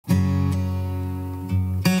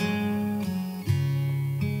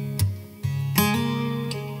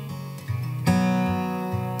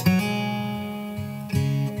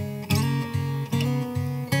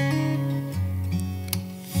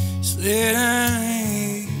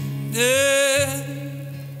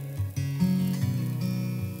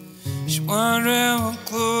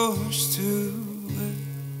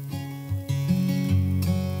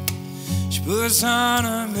puts on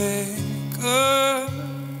her makeup,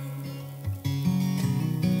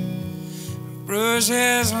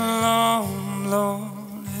 brushes her long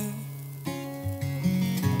blonde hair,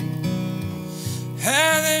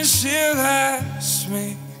 and then she'll ask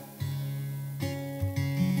me, do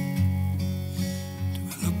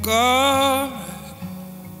I look alright?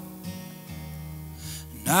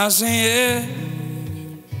 And I say, yeah,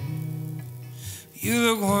 you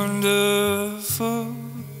look wonderful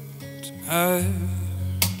tonight.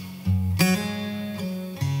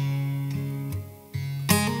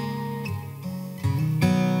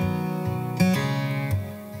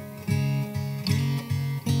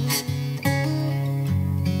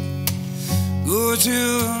 Go to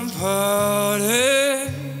a party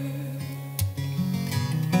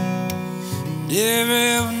and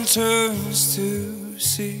everyone turns to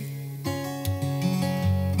see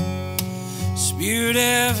this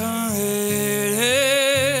beautiful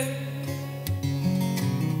lady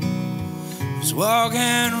who's walking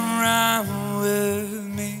around with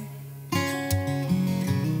me.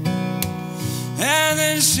 And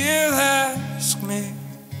then she'll ask me,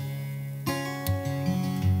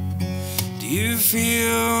 do you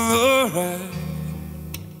feel alright?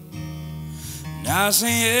 And I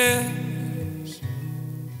say yes,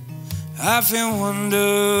 I feel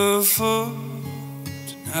wonderful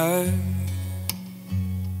tonight.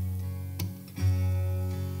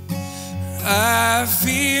 I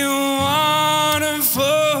feel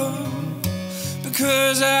wonderful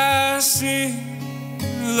because I see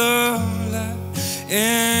love light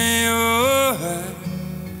in your eyes.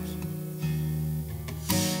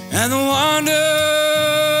 And the wonder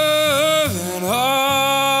of it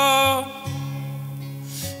all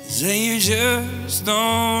is that you just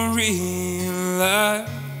don't realize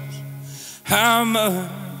how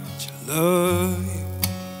much I love you.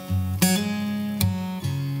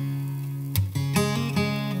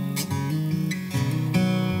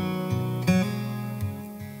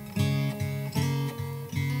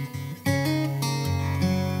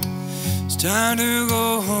 It's time to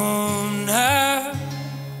go home now.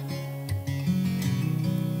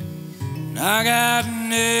 I got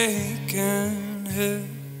an aching head,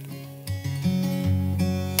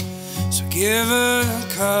 so give her the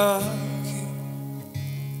car key.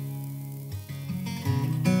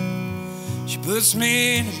 She puts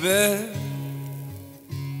me in bed,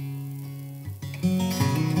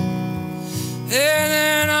 and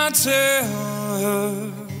then I tell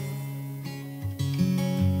her,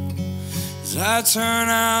 as I turn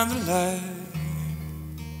on the light,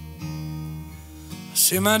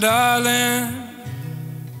 say, my darling,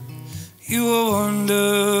 you are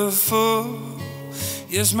wonderful.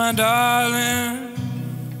 Yes, my darling,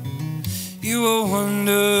 you are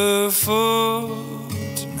wonderful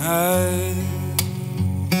tonight.